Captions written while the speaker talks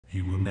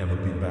He will never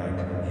be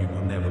back. He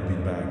will never be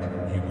back.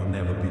 He will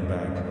never be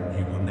back.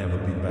 He will never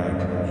be back.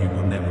 He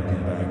will never be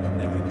back.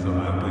 Even though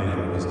I played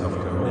all this stuff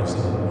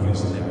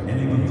obviously,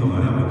 and even though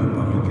I am a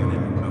Republican,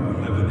 I would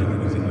never do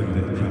anything like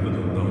that. Even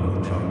though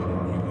Donald Trump,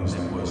 he was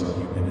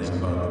and is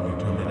about to be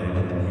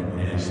terminated,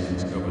 and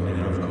since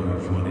governor of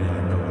California,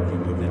 I know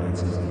people that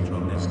says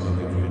Trump is going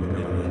to be in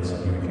the government, so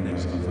you can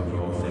actually talk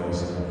all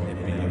things.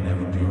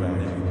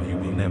 He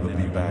will never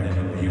be back.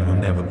 He will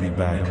never be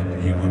back.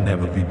 He will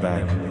never be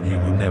back. He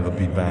will never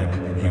be back.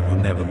 He will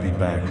never be back. He will never be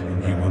back.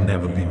 He will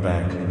never be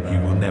back. He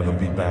will never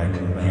be back.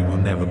 He will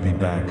never be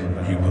back.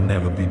 He will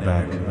never be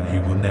back. He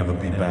will never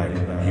be back.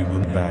 He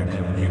will back.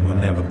 He will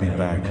never be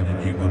back.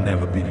 He will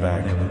never be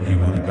back. He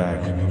will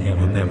back. He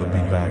will never be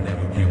back.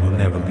 He will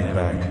never be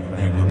back.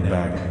 He will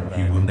back.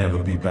 He will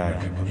never be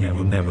back. He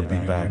will never be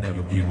back.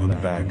 He will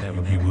back.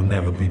 He will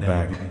never be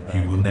back. He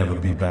will never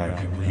be back.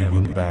 He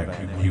will back.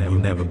 He will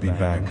never be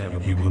back.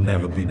 He will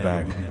never be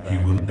back. He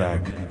will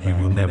back. He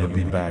will never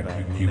be back.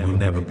 He will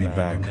never be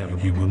back.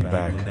 He will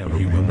back.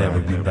 He will never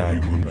be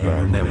back. He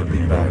will never be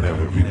back.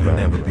 He will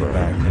never be back. He will never be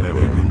back.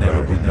 He will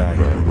never be back.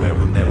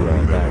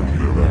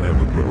 He will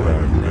never be back.